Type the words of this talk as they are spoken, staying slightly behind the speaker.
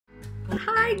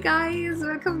Hi guys,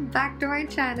 welcome back to my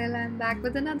channel. I'm back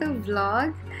with another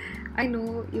vlog. I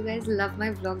know you guys love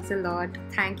my vlogs a lot.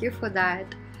 Thank you for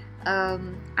that.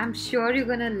 I'm sure you're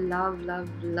gonna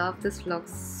love this vlog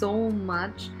so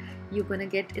much. You're gonna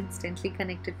get instantly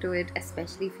connected to it,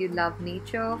 especially if you love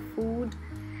nature, food.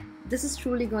 This is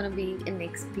truly gonna be an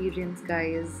experience,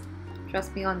 guys.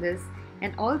 Trust me on this.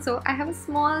 And also, I have a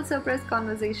small surprise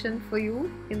conversation for you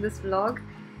in this vlog,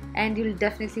 and you'll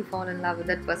definitely fall in love with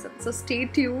that person. So stay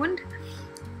tuned.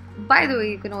 By the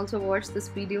way, you can also watch this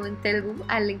video in Telugu.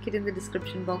 I'll link it in the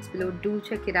description box below. Do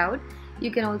check it out.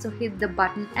 You can also hit the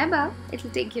button above. It'll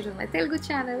take you to my Telugu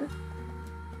channel.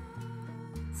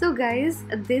 So guys,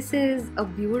 this is a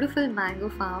beautiful mango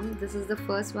farm. This is the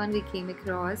first one we came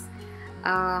across.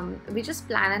 We just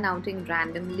planned an outing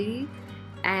randomly,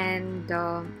 and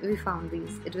we found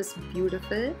these. It was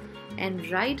beautiful, and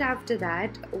right after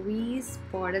that we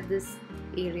spotted this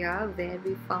area where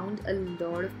we found a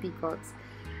lot of peacocks.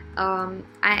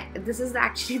 This is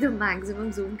actually the maximum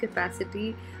zoom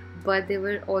capacity, but there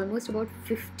were almost about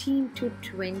 15 to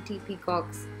 20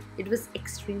 peacocks. It was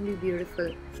extremely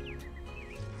beautiful.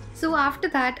 So after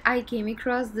that, I came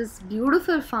across this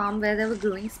beautiful farm where they were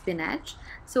growing spinach.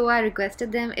 So I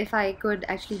requested them if I could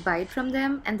actually buy it from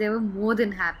them, and they were more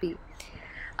than happy.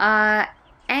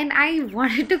 And I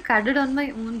wanted to cut it on my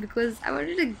own because I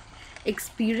wanted to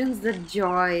experience the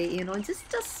joy,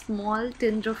 just a small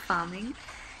tinge of farming,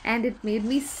 and it made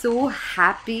me so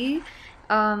happy.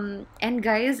 And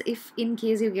guys, if in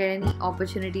case you get any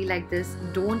opportunity like this,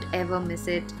 don't ever miss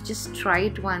it. Just try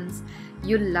it once.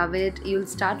 You'll love it. You'll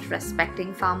start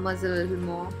respecting farmers a little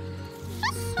more.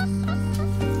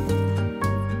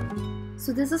 So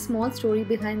there's a small story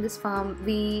behind this farm.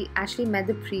 We actually met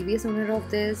the previous owner of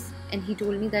this, and he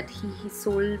told me that he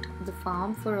sold the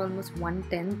farm for almost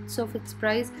 1/10 of its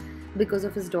price because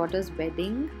of his daughter's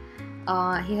wedding.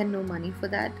 He had no money for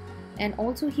that, and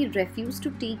also he refused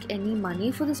to take any money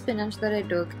for the spinach that I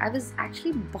took. I was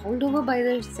actually bowled over by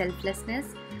their selflessness.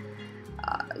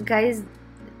 Guys,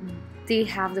 they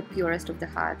have the purest of the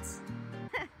hearts.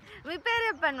 మీ పేరు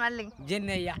చెప్పండి మళ్ళీ.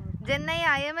 జన్నయ్య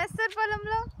ఏం వేస్తారు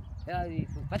పొలంలో?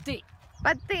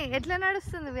 పత్తి. ఎట్లా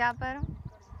నడుస్తుంది వ్యాపారం?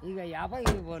 ఇక వ్యాపారం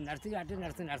నడుస్తుంది.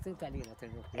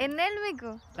 ఎన్నేళ్ళు మీకు?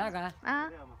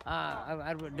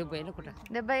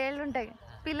 70 ఏళ్ళు ఉంటాయి.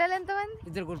 పిల్లలు ఎంతమంది?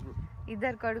 2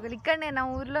 కొడుకులు. ఇక్కడనే నా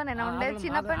ఊర్లోనేనా ఉండేది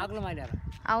చిన్నప్పుడు?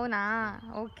 అవునా,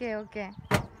 ఓకే.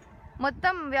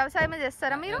 మొత్తం వ్యవసాయమే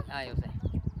చేస్తారా మీరు?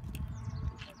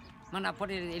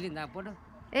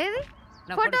 ఏది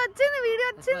ఫోటో వచ్చింది, వీడియో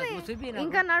వచ్చింది,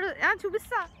 ఇంకా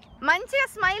చూపిస్తా. మంచిగా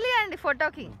స్మైల్ ఇవ్వండి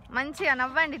ఫోటోకి, మంచిగా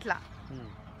నవ్వండి, ఇట్లా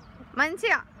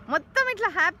మంచిగా మొత్తం ఇట్లా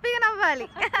హ్యాపీగా నవ్వాలి.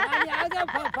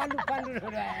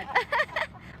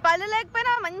 పళ్ళు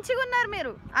లేకపోయినా మంచిగా ఉన్నారు,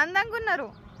 మీరు అందంగా ఉన్నారు.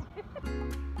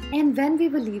 And when we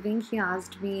were leaving, he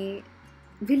asked me,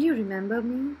 "Will you remember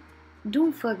me?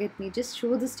 Don't forget me. Just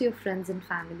show this to your friends and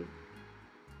family."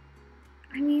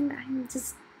 I mean,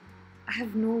 I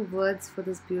have no words for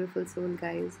this beautiful soul,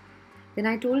 guys. Then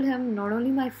I told him, not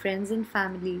only my friends and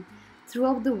family,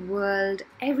 throughout the world,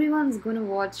 everyone's gonna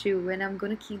watch you, and I'm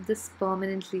gonna keep this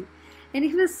permanently. And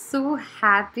he was so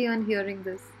happy on hearing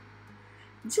this.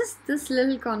 Just this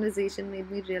little conversation made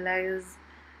me realize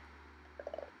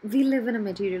we live in a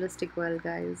materialistic world,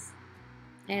 guys.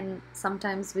 And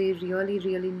sometimes we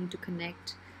really need to connect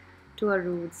to our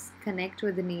roots, connect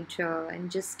with the nature, and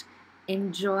just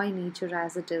enjoy nature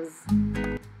as it is.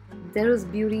 There is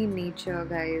beauty in nature,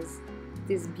 guys.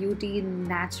 There's beauty in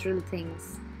natural things.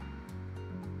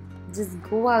 Just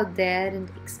go out there and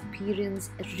experience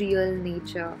real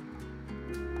nature.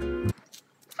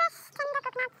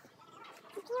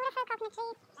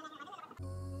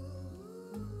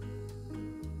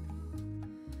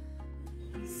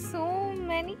 So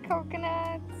many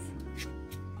coconuts,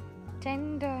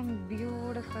 tender and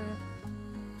beautiful.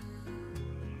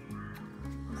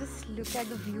 Just look at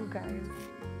the view, guys.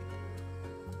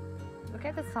 Look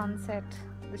at the sunset,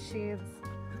 the shades,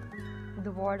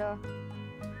 the water,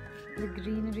 the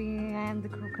greenery, and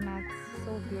the coconuts.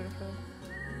 So beautiful.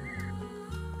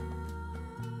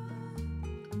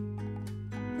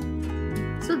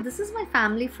 So this is my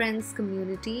family friends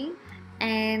community,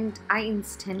 and I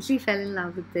instantly fell in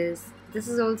love with this. This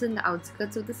is also in the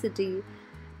outskirts of the city.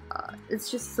 It's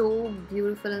just so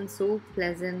beautiful and so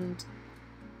pleasant.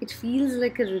 It feels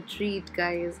like a retreat,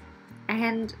 guys.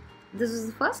 And this was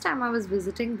the first time I was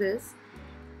visiting this,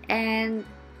 and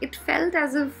it felt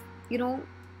as if,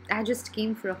 I just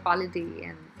came for a holiday,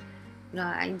 and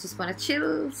I just want to chill,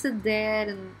 sit there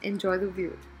and enjoy the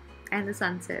view and the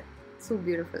sunset. So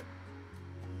beautiful.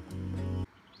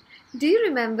 Do you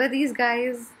remember these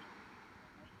guys?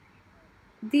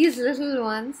 These little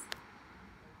ones.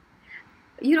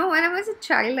 You know, when I was a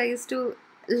child, I used to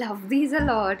love these a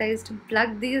lot. I used to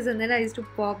plug these and then I used to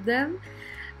pop them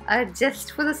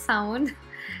just for the sound.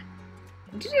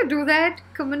 Did you do that?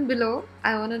 Comment below.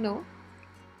 I want to know.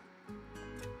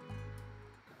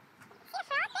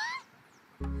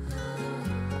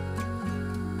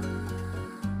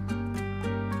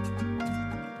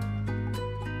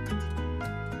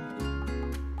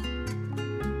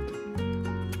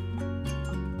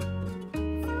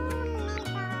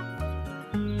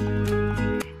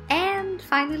 And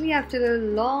finally, after a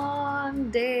long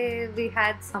day, we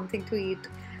had something to eat.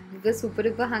 We were super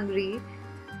duper hungry.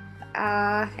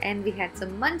 And we had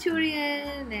some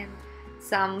Manchurian and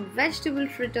some vegetable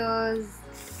fritters.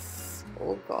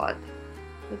 Oh god,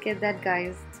 look at that,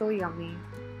 guys, so yummy.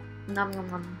 Nom nom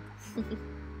nom.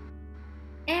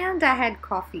 And I had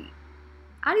coffee.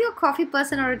 Are you a coffee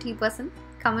person or a tea person?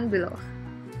 Comment below.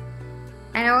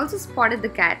 And I also spotted the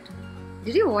cat.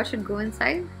 Did you watch it go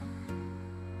inside?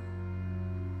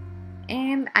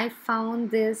 And I found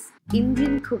this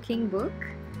Indian cooking book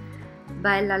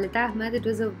by Lalita Ahmed. It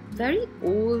was a very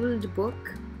old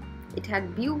book. It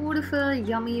had beautiful,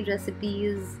 yummy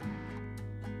recipes.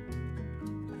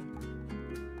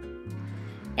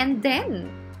 And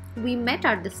then we met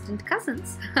our distant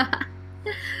cousins.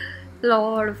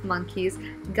 Lot of monkeys.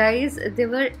 Guys, there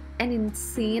were an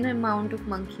insane amount of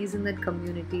monkeys in that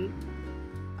community.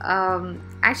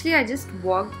 Actually, I just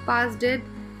walked past it.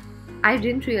 I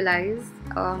didn't realize.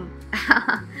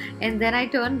 And then I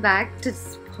turned back to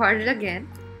spot it again.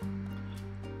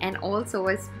 And also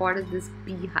I spotted this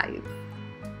beehive.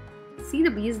 See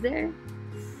the bees there?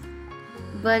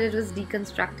 But it was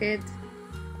deconstructed.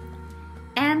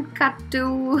 And cut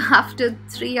to after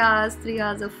 3 hours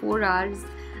or 4 hours.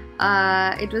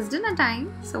 It was dinner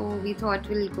time, so we thought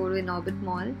we'll go to an Orbit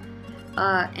Mall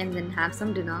and then have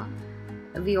some dinner.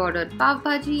 We ordered pav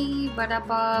bhaji, vada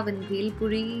pav and bhel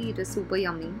puri. It was super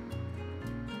yummy.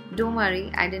 Don't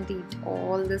worry, I didn't eat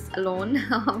all this alone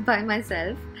by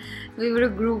myself. We were a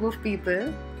group of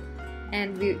people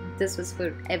and this was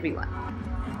for everyone.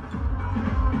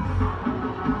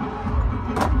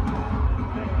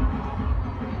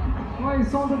 Right,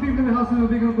 so all the people in the house, we're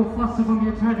going to go faster from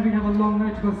here. Tonight we have a long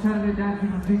night to go Saturday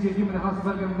dancing with DJ team in the house.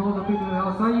 Welcoming all the people in the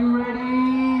house. Are you ready?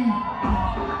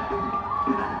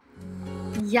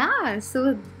 Yeah,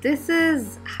 so this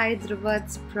is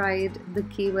Hyderabad's pride, the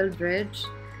Cable Bridge.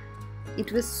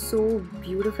 It was so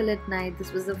beautiful at night.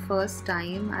 This was the first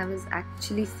time I was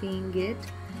actually seeing it.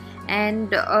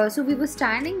 And so we were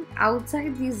standing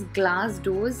outside these glass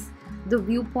doors, the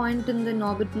viewpoint in the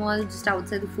Norbit Mall, just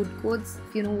outside the food courts,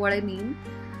 if you know what I mean.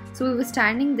 So we were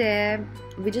standing there.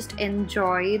 We just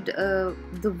enjoyed the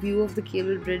view of the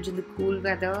Cable Bridge in the cool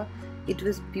weather. It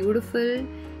was beautiful.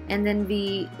 And then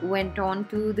we went on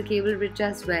to the Cable Bridge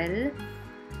as well.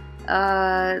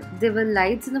 There were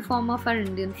lights in the form of our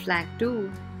Indian flag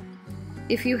too.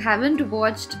 If you haven't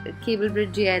watched Cable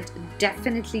Bridge yet,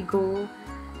 definitely go.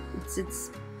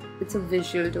 It's a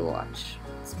visual to watch.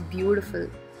 It's beautiful.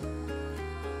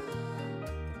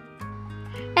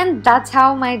 And that's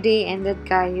how my day ended,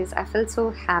 guys. I felt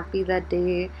so happy that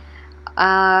day.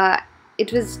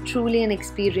 It was truly an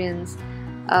experience.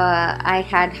 I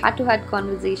had heart-to-heart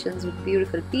conversations with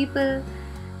beautiful people.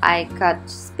 I cut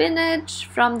spinach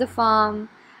from the farm.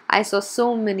 I saw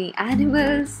so many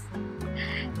animals.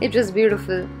 It was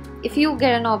beautiful. If you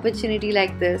get an opportunity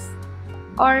like this,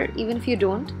 or even if you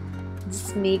don't,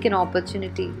 just make an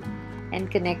opportunity and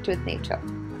connect with nature.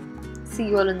 See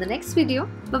you all in the next video.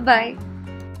 Bye-bye.